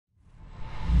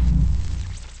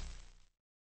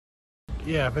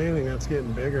Yeah, if anything, that's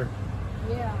getting bigger.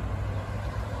 Yeah.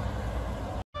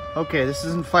 Okay, this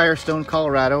is in Firestone,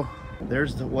 Colorado.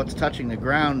 There's what's touching the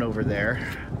ground over there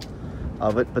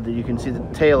of it, but you can see the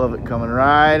tail of it coming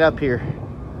right up here.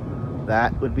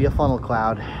 That would be a funnel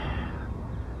cloud.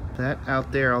 That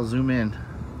out there, I'll zoom in.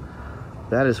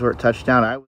 That is where it touched down.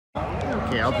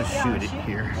 Okay, I'll just shoot it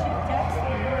here.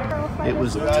 It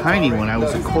was tiny when I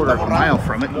was a quarter of a mile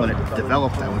from it. When it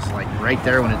developed, I was like right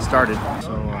there when it started.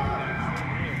 So,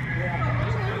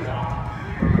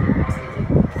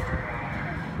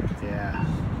 yeah.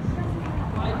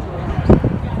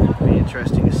 Be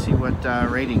interesting to see what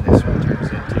rating this one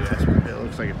turns into. It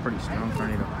looks like a pretty strong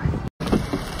tornado.